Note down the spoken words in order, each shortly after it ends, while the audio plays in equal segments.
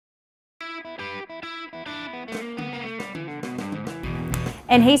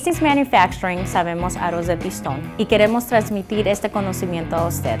En Hastings Manufacturing sabemos aros de pistón y queremos transmitir este conocimiento a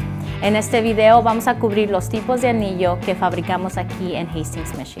usted. En este video vamos a cubrir los tipos de anillo que fabricamos aquí en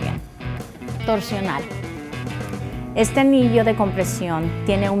Hastings, Michigan. Torsional. Este anillo de compresión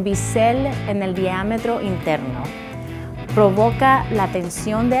tiene un bisel en el diámetro interno. Provoca la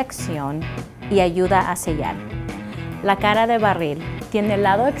tensión de acción y ayuda a sellar. La cara de barril tiene el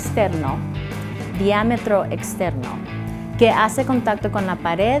lado externo, diámetro externo, que hace contacto con la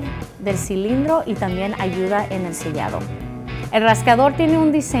pared del cilindro y también ayuda en el sellado. El rascador tiene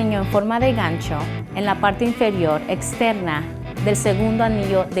un diseño en forma de gancho en la parte inferior externa del segundo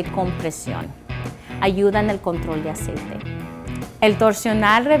anillo de compresión. Ayuda en el control de aceite. El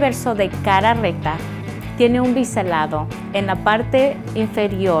torsional reverso de cara recta tiene un biselado en la parte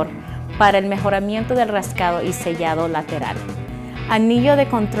inferior para el mejoramiento del rascado y sellado lateral. Anillo de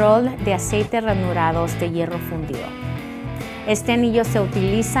control de aceite ranurados de hierro fundido. Este anillo se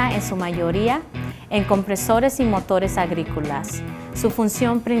utiliza en su mayoría en compresores y motores agrícolas. Su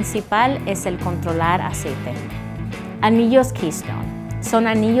función principal es el controlar aceite. Anillos Keystone. Son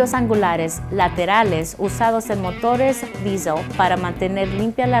anillos angulares laterales usados en motores diesel para mantener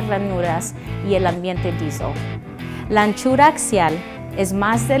limpias las ranuras y el ambiente diesel. La anchura axial es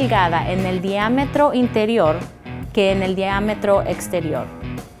más delgada en el diámetro interior que en el diámetro exterior.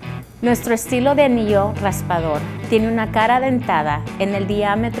 Nuestro estilo de anillo raspador tiene una cara dentada en el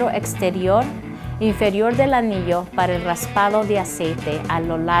diámetro exterior inferior del anillo para el raspado de aceite a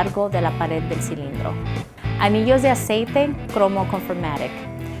lo largo de la pared del cilindro. Anillos de aceite cromo-conformatic.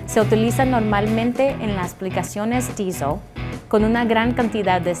 Se utilizan normalmente en las aplicaciones diesel con una gran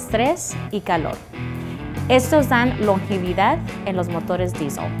cantidad de estrés y calor. Estos dan longevidad en los motores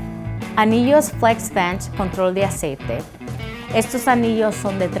diesel. Anillos Flex Bench control de aceite. Estos anillos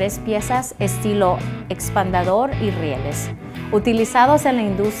son de 3 piezas estilo expandador y rieles, utilizados en la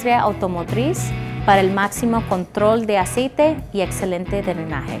industria automotriz para el máximo control de aceite y excelente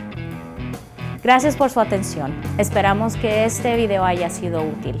drenaje. Gracias por su atención. Esperamos que este video haya sido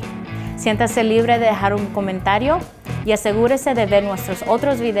útil. Siéntase libre de dejar un comentario y asegúrese de ver nuestros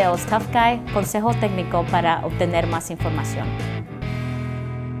otros videos Tough Guy, consejo técnico para obtener más información.